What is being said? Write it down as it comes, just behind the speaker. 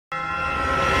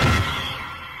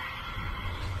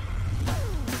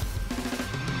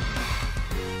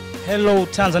Hello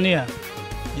Tanzania.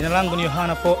 Jina langu ni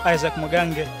Yohana Paul Isaac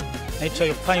Mwagange. Naitwa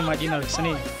Yopaima jina la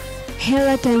kisanii.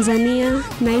 Hello Tanzania.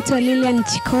 Naitwa Lilian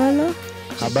Chikolo.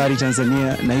 Habari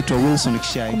Tanzania. Naitwa Wilson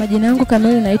Kishai. Kwa majina yangu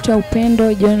kamili naitwa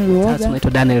Upendo John Luoga.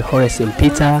 Naitwa Daniel Horace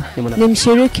Mpita. Ni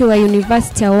mshiriki wa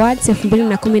University Awards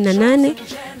 2018.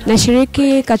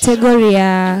 Nashiriki kategori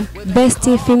ya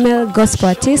Best Female Gospel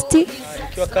Artist.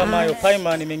 Nikiwa kama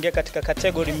Yopaima nimeingia katika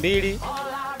kategori mbili.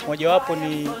 Mojawapo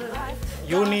ni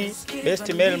Uni Best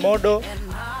Male Model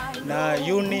na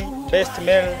Uni Best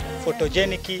Male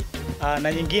Photogenic,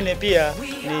 na nyingine pia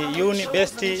ni Uni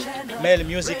Best Male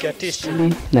Music Artist.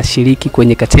 Nashiriki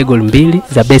kwenye kategori mbili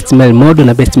za Best Male Model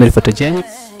na Best Male Photogenic.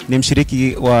 Ni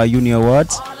mshiriki wa Uni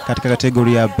Awards katika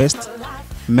kategori ya Best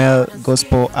Male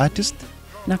Gospel Artist.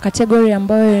 Na kategori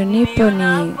ambayo nipo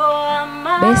ni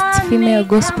Best Female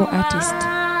Gospel Artist.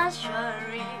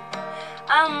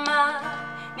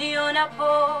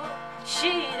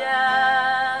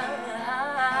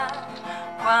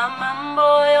 Kwa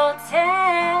mambo yote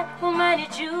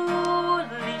umenijulisha,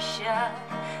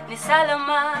 ni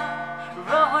salama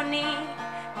rohoni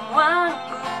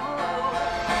mwangu,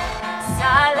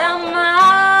 salama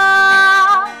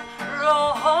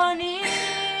rohoni.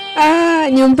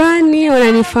 Nyumbani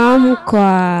wananifahamu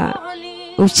kwa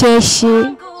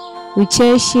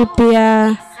ucheshi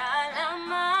pia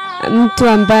mtu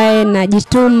ambaye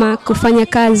najituma kufanya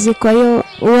kazi, kwa hiyo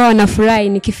huwa wanafurahi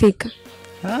nikifika.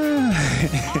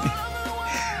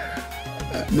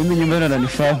 Mimi nyumbani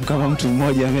wananifahamu kama mtu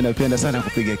mmoja ambaye napenda sana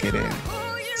kupiga kelele.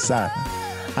 Sana.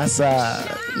 Hasa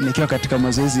nikiwa katika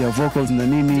mazoezi ya vocals na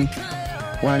nini,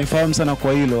 wananifahamu sana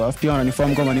kwa hilo. Afu pia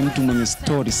wananifahamu kama ni mtu mwenye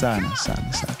story sana.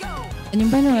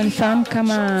 Nyumbani wananifahamu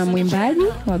kama mwimbaji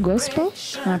wa gospel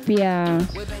na pia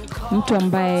mtu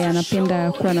ambaye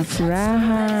anapenda kuwa na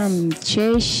furaha,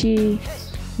 mcheshi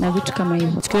na vitu kama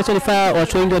hivyo. Kinachonifanya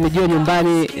watu wengi wanijue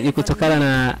nyumbani ni kutokana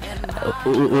na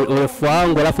urefu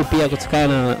wangu, alafu pia kutokana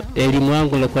na elimu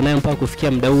yangu nilikuwa nayo mpaka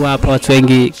kufikia muda huu hapa. Watu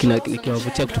wengi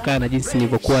kiwavutia kutokana na jinsi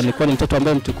nilivyokuwa. Nilikuwa ni mtoto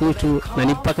ambaye mtukutu, na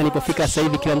mpaka nilipofika sasa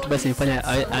hivi kila mtu basi nifanya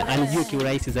anijue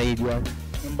kiurahisi zaidi wao.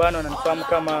 Nyumbani wananifahamu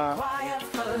kama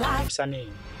msanii.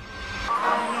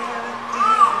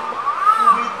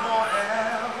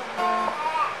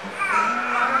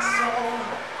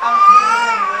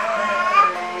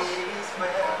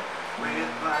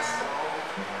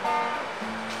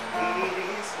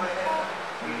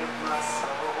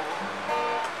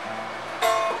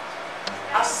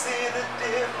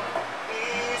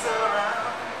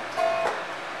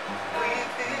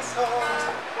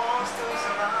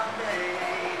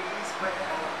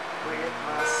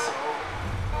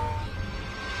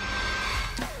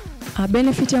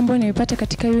 Benefit ambayo nimepata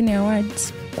katika Uni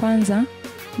Awards, kwanza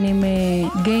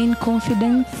gain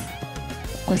confidence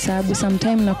kwa sababu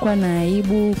sometimes nakuwa na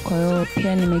aibu, kwa hiyo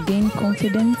pia gain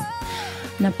confidence,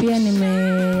 na pia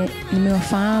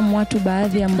nimewafahamu watu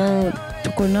baadhi ambao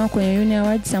tuko nao kwenye Uni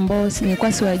Awards ambao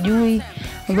nilikuwa siwajui,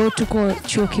 ambao tuko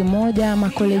chuo kimoja ama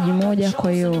college moja,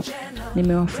 kwa hiyo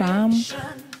nimewafahamu.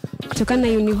 Kutokana na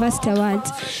University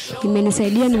Awards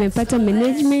imenisaidia, nimepata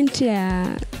management ya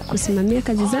kusimamia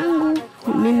kazi zangu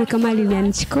mimi kama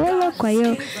Lilian Chikolo, kwa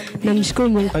hiyo namshukuru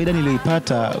Mungu. Faida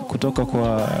nilioipata kutoka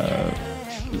kwa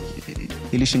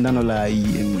ili shindano la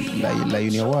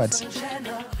Uni Awards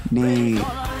ni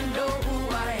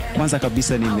kwanza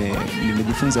kabisa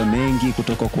nimejifunza mengi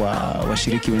kutoka kwa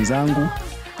washiriki wenzangu,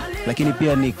 lakini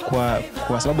pia ni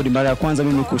kwa sababu ni mara ya kwanza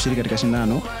mimi kushiriki katika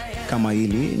shindano kama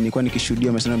hili. Nilikuwa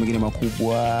nikishuhudia mashindano mengine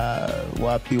makubwa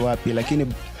wapi,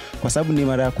 lakini kwa sababu ni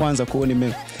mara ya kwanza, kwa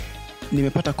hiyo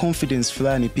nimepata confidence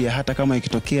fulani pia, hata kama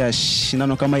ikitokea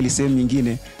shindano kama hili sehemu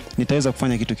nyingine nitaweza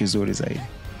kufanya kitu kizuri zaidi.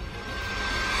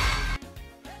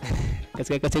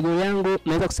 Katika kategori yangu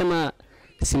naweza kusema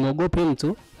simogopi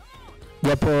mtu,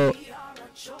 japo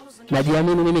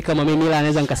najiamini mimi kama mimi, ila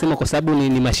naweza nikasema kwa sababu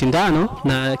ni mashindano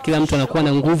na kila mtu anakuwa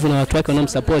na nguvu na watu wake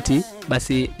wanamsupport,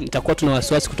 basi nitakuwa tuna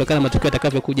wasiwasi kutokana na matokeo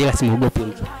yatakavyokuja, ila simogopi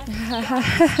mtu.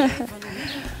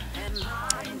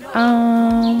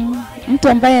 Mtu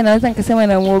ambaye anaweza nikasema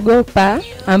namuogopa,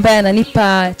 ambaye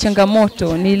ananipa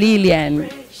changamoto ni Lilian.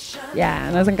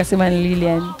 Naweza nikasema ni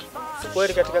Lilian.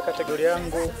 Kweli katika kategori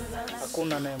yangu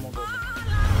hakuna anayemuogopa.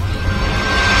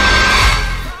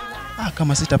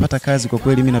 Kama sitapata kazi, kwa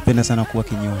kweli mimi napenda sana kuwa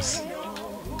kinyozi.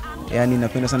 Yaani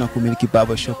napenda sana kumiliki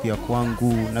barber shop ya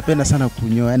kwangu, napenda sana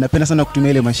kunyoa, napenda sana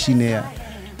kutumia ile mashine ya.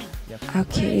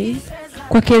 Okay.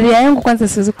 Kwa career yangu kwanza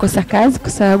siwezi kukosa kazi kwa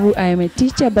sababu I am a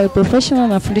teacher by professional,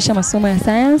 nafundisha masomo ya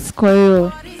science, kwa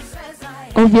hiyo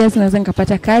obviously naweza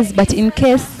nikapata kazi, but in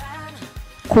case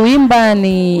kuimba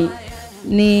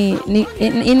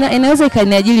inaweza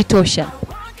ikaniajili tosha.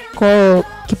 Kwa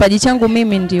kipaji changu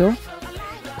mimi ndio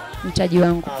mtaji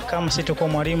wangu. Kama sitakuwa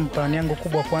mwalimu, plani yangu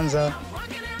kubwa kwanza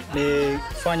ni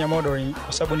kufanya modeling,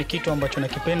 kwa sababu ni kitu ambacho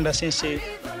nakipenda sisi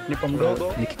nipo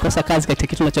mdogo. Nikikosa kazi katika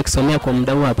kitu ninachokisomea kwa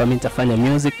muda huu hapa, mimi nitafanya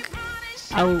music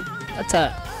au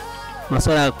hata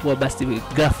masuala ya kuwa basi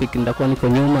graphic, nitakuwa niko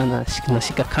nyuma na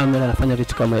nashika kamera nafanya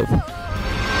vitu kama hivyo.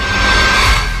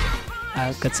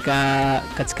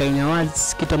 Katika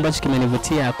UNIAWARDS kitu ambacho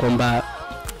kimenivutia kwamba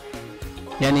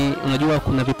yani unajua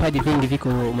kuna vipaji vingi viko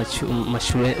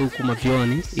mashule huko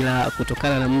mavyuoni, ila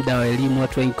kutokana na muda wa elimu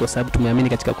watu wengi, kwa sababu tumeamini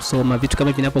katika kusoma, vitu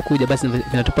kama vinapokuja basi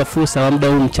vinatupa fursa wa muda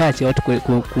huu mchache watu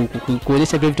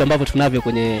kuonyesha vile vitu ambavyo tunavyo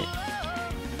kwenye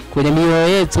mioyo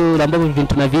yetu ambavyo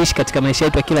tunaviishi katika maisha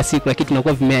yetu ya kila siku, lakini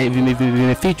tunakuwa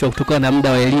vimefichwa kutokana na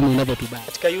muda wa elimu unavyotubana.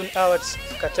 Katika UNIAWARDS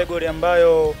category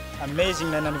ambayo amazing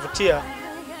na inanivutia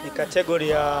ni category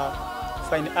ya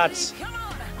fine arts.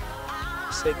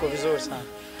 Siko vizuri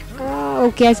sana.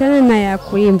 Ukiachana na ya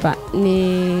kuimba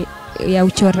ni ya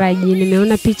uchoraji.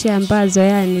 Nimeona picha ambazo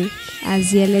yani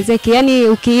hazielezeki. Yani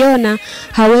ukiona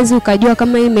hauwezi ukajua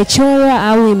kama imechorwa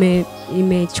au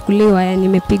imechukuliwa, yani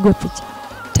imepigwa picha.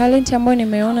 Talent ambayo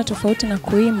nimeona tofauti na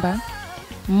kuimba,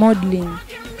 modeling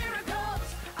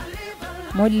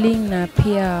na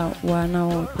pia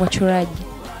wachoraji.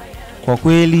 Kwa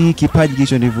kweli kipaji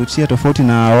kilichonivutia tofauti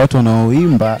na watu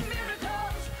wanaoimba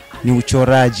ni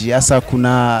uchoraji. Hasa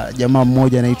kuna jamaa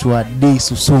mmoja anaitwa D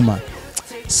Susuma.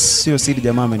 Sio siri,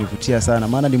 jamaa amenivutia sana.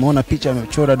 Maana nimeona picha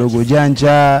amechora dogo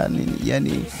janja,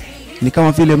 yani ni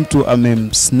kama vile mtu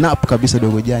amemsnap kabisa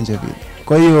dogo janja vile.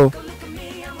 Kwa hiyo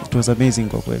it was amazing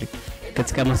kwa kweli.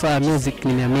 Katika masuala ya music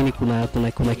nimeamini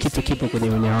kuna kitu kipo kwenye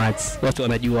UNIAWARDS. Watu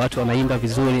wanajua, watu wanaimba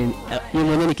vizuri. Mimi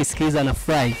mwenyewe nikisikiliza na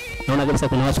fry, naona kabisa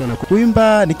kuna watu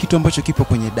kuimba ni kitu ambacho kipo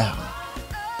kwenye damu.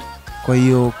 Kwa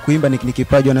hiyo kuimba ni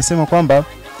kipaji. Wanasema kwamba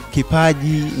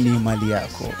kipaji ni mali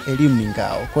yako, elimu ni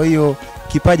ngao. Kwa hiyo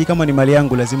kipaji kama ni mali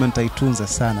yangu lazima nitaitunza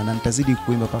sana na nitazidi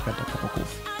kuimba mpaka nitakapokufa.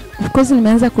 Of course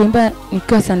nimeanza kuimba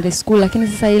nikiwa Sunday school, lakini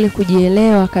sasa ile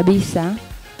kujielewa kabisa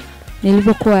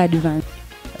nilipokuwa advanced.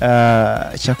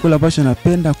 Chakula ambacho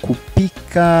napenda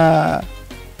kupika,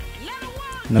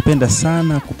 napenda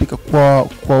sana kupika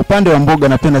kwa upande wa mboga,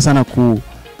 napenda sana kupika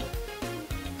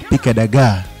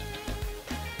dagaa.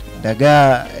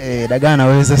 Dagaa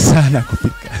naweza sana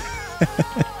kupika.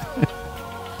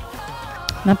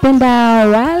 Napenda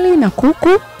wali na kuku.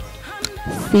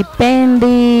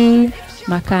 Sipendi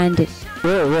makande.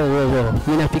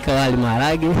 Mimi napika wali,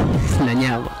 maharage na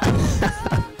nyama.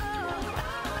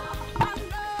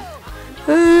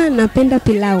 Napenda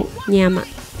pilau, nyama.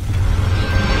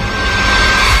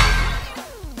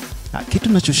 Kitu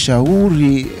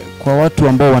ninachoshauri kwa watu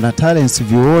ambao wana talents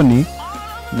vyuoni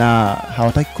na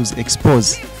hawataki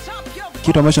kuexpose,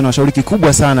 kitu ambacho nawashauri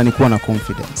kikubwa sana ni kuwa na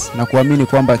confidence na kuamini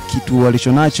kwamba kitu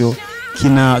walichonacho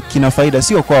kina faida,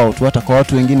 sio kwao tu, hata kwa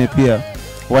watu wengine pia.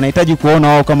 Wanahitaji kuona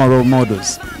wao kama role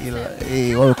models,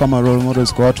 wao kama role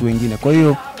models kwa watu wengine. Kwa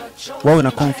hiyo wao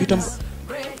na confidence.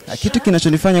 Kitu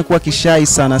kinachonifanya kuwa kishai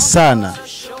sana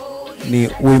ni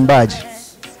uimbaji.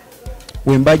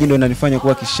 Uimbaji ndio unanifanya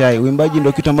kuwa kishai. Uimbaji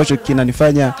ndio kitu ambacho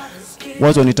kinanifanya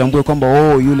watu wanitambue kwamba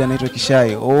yule anaitwa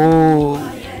kishai.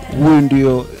 Huyu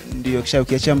ndio kishai.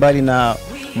 Ukiacha mbali na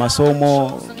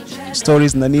masomo,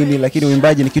 stories na nini, lakini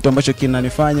uimbaji ni kitu ambacho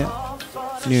kinanifanya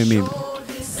niwe mimi.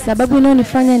 Sababu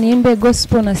inayonifanya niimbe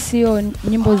gospel na sio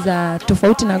nyimbo za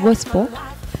tofauti na gospel,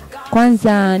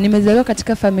 kwanza nimezaliwa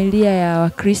katika familia ya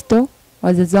Wakristo.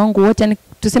 Wazazi wangu wote, yani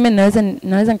tuseme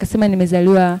naweza nikasema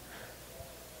nimezaliwa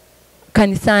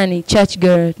kanisani, church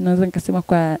girl, naweza nikasema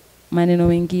kwa maneno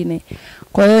mengine.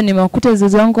 Kwa hiyo nimewakuta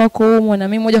wazazi wangu wako huko na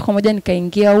mimi moja kwa moja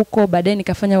nikaingia huko, baadaye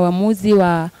nikafanya uamuzi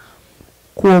wa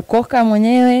kuokoka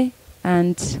mwenyewe,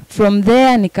 and from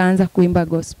there nikaanza kuimba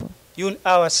gospel.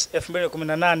 UNIAWARDS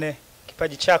 2018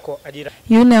 kipaji chako ajira.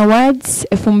 UNIAWARDS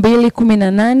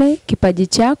 2018 kipaji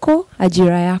chako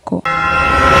ajira yako.